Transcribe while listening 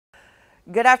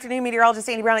Good afternoon, meteorologist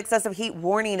Andy Brown. Excessive heat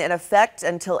warning in effect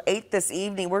until 8 this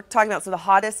evening. We're talking about some of the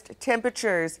hottest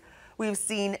temperatures we've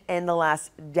seen in the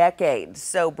last decade.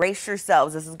 So brace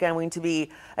yourselves. This is going to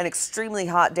be an extremely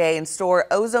hot day in store.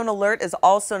 Ozone alert is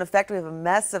also in effect. We have a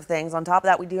mess of things. On top of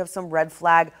that, we do have some red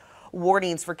flag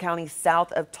warnings for counties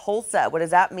south of Tulsa. What does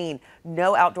that mean?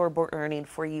 No outdoor burning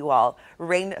for you all.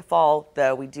 Rainfall,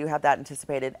 though, we do have that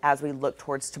anticipated as we look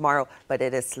towards tomorrow, but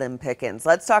it is slim pickings.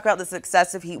 Let's talk about this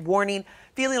excessive heat warning.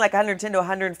 Feeling like 110 to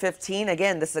 115.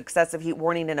 Again, this excessive heat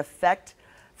warning in effect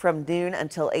from noon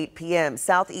until 8 p.m.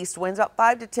 Southeast winds about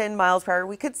 5 to 10 miles per hour.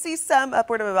 We could see some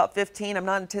upward of about 15. I'm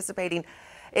not anticipating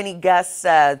any gusts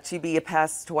to be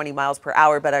past 20 miles per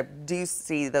hour, but I do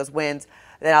see those winds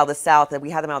out of the south, and we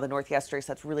had them out of the north yesterday,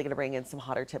 so that's really going to bring in some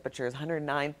hotter temperatures.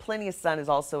 109, plenty of sun is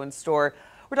also in store.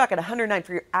 We're talking 109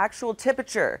 for your actual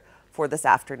temperature for this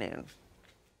afternoon.